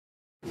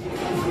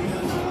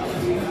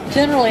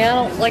Generally, I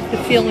don't like the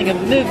feeling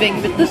of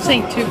moving, but this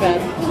ain't too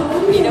bad.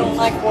 You don't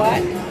like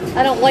what?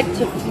 I don't like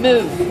to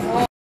move.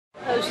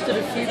 Posted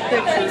a few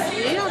pictures.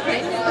 Yeah,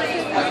 they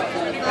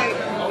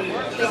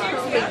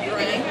probably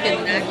drank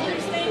and acted.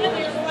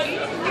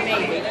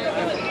 Maybe.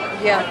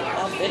 Yeah.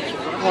 I'll bet you.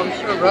 Well, I'm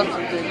sure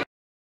Russell did.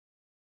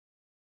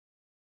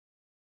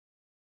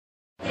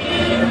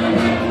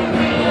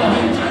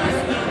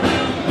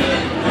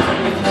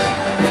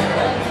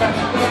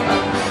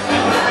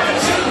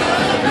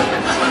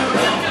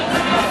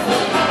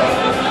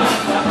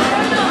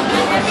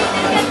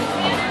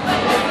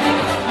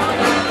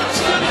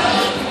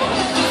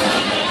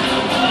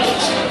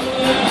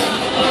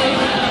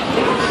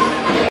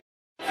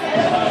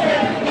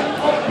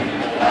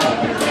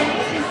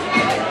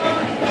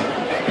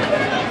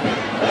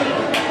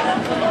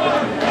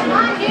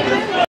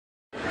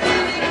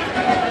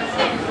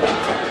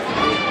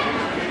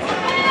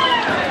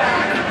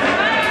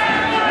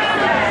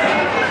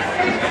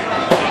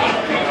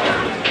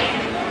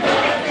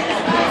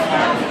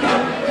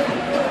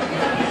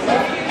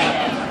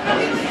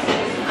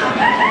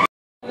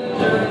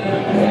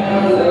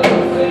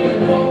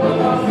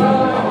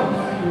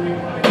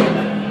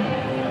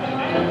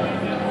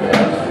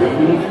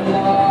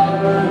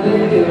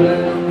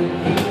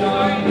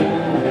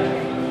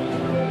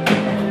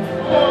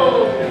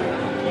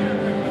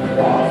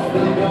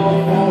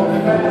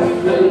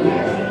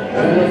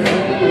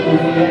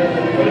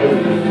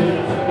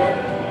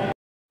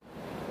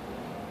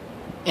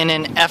 In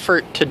an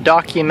effort to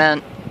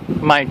document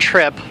my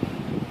trip,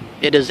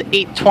 it is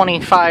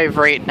 8:25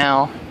 right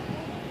now.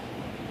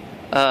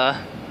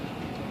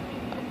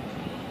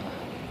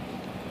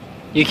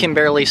 You can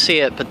barely see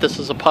it, but this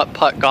is a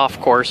putt-putt golf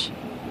course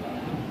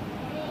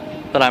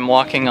that I'm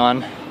walking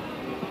on.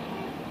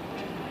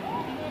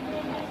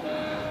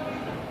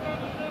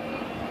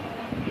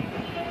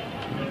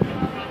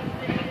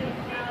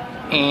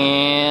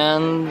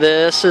 And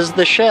this is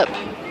the ship.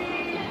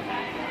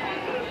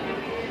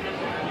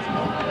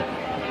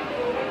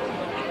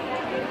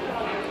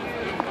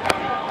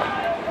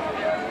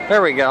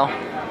 There we go.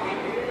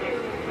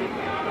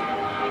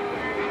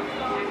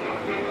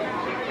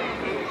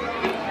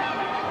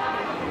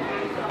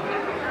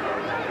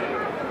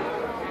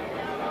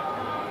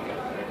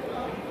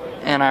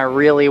 And I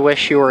really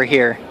wish you were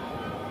here.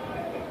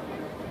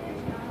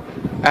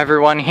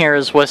 Everyone here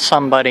is with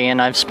somebody,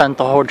 and I've spent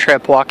the whole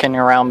trip walking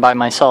around by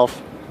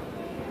myself.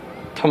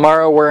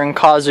 Tomorrow we're in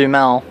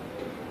Cozumel,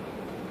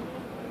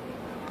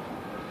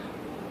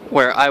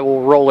 where I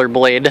will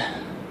rollerblade.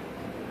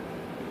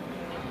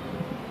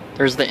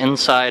 There's the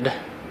inside.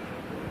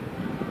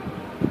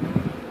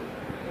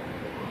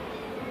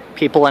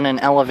 People in an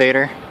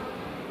elevator.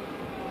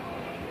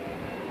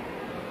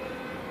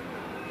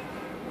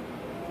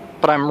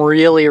 But I'm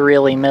really,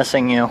 really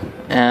missing you,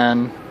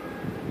 and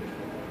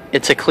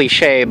it's a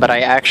cliche, but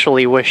I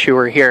actually wish you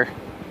were here.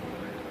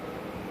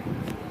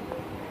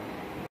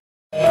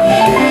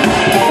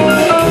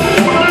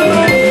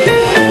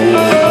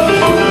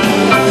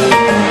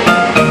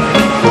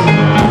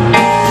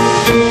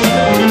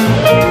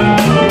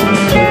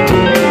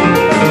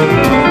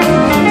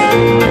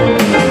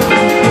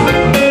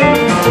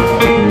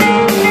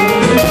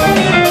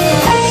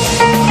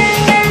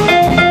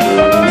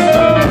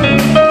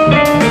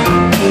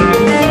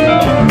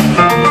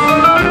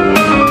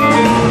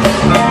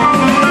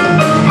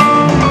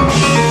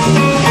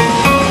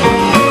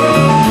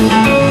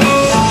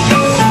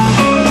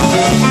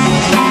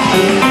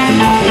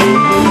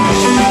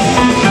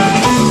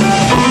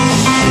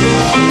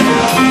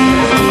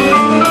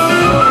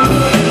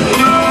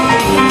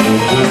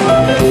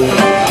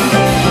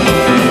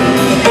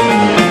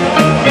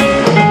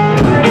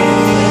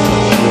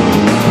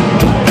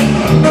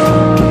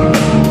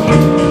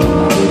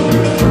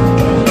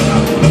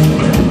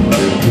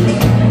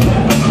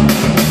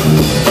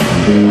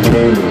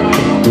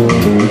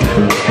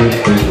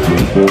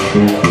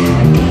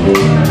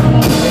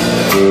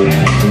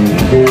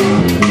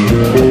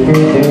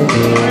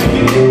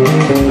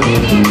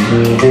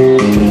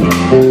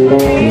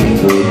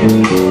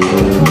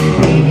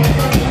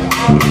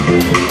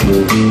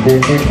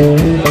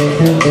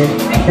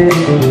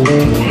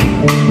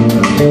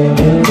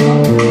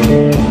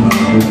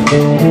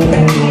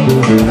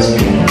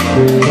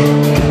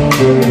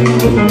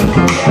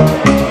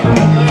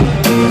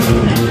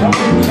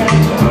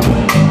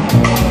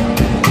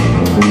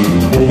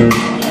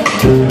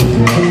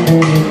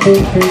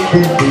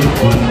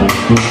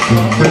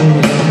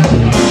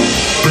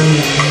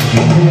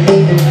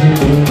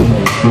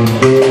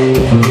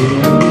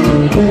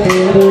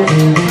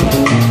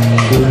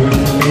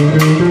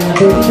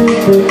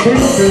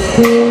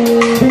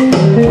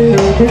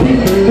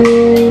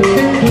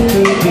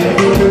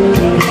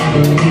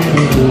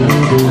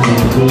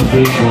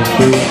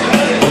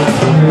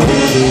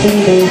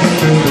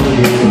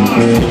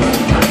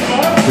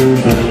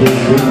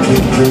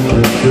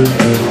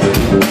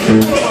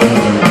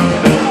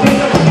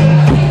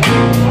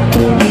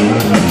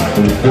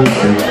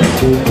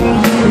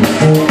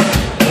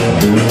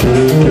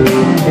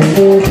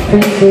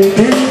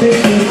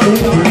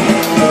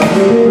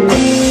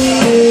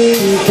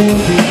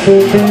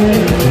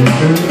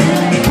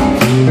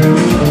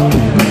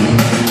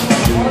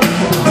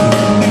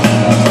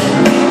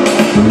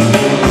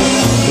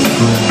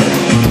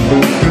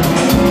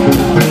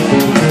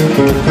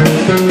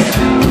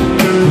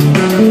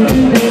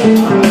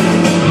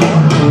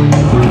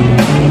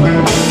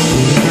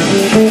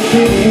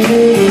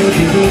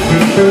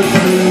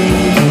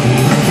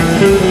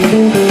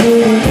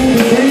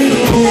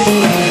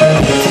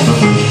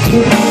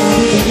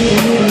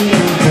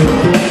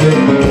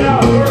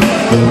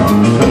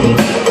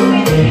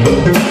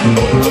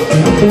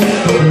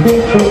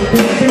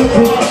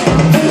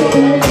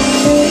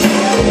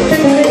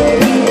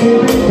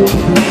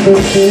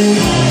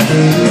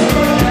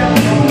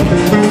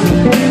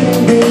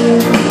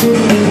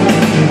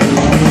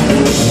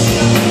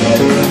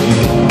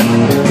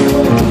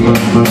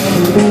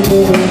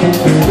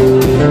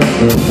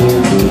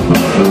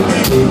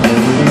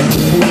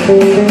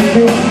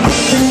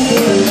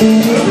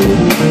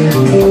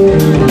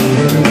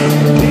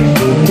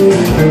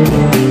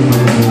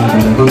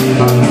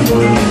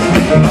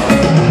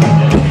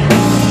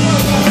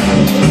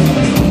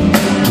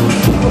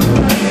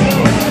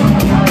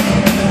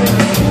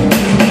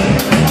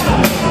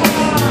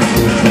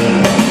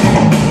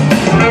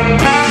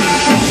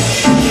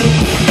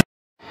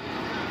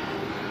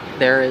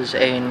 There is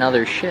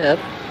another ship.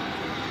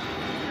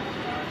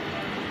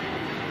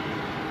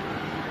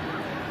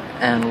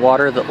 And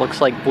water that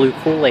looks like blue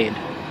Kool-Aid.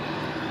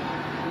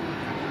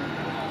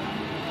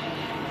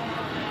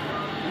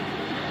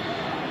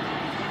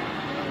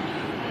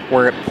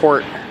 We're at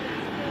port.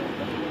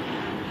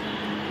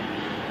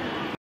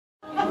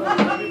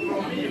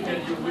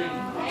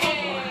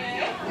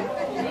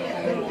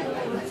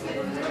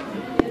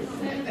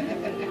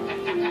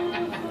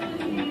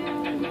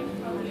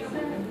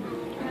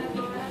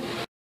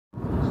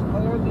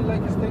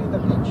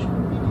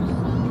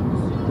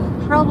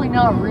 Probably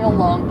not real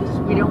long because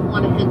we don't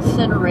want to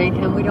incinerate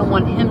him. We don't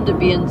want him to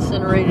be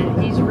incinerated.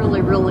 He's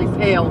really, really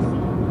pale.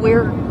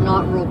 We're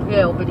not real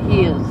pale, but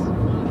he is.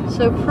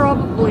 So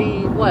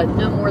probably, what,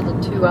 no more than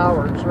 2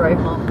 hours, right,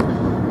 Mom?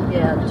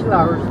 Yeah, 2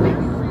 hours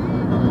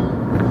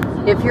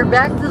maybe. If you're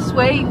back this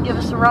way, you can give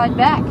us a ride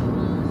back.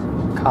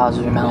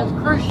 Cozumel.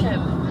 Cruise ship.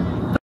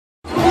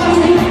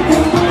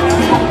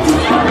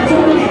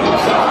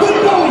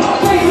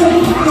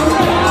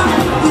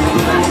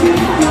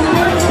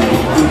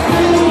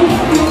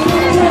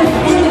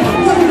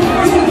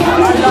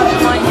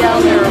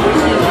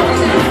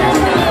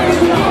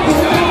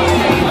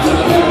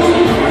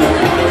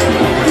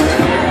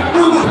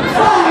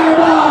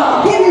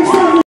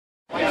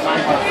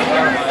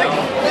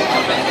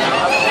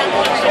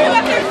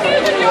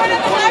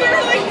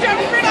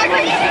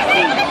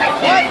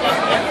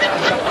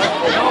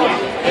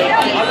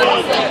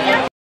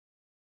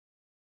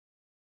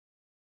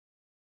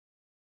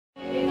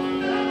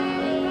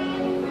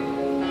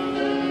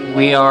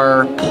 We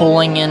are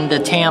pulling into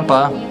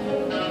Tampa.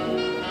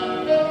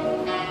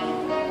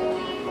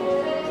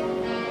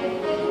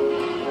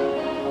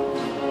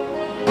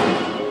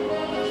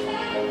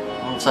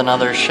 It's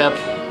another ship.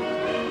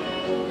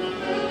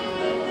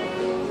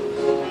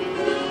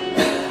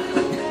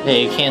 Yeah,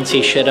 you can't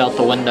see shit out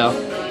the window.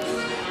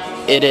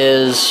 It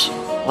is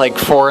like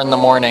 4 in the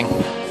morning.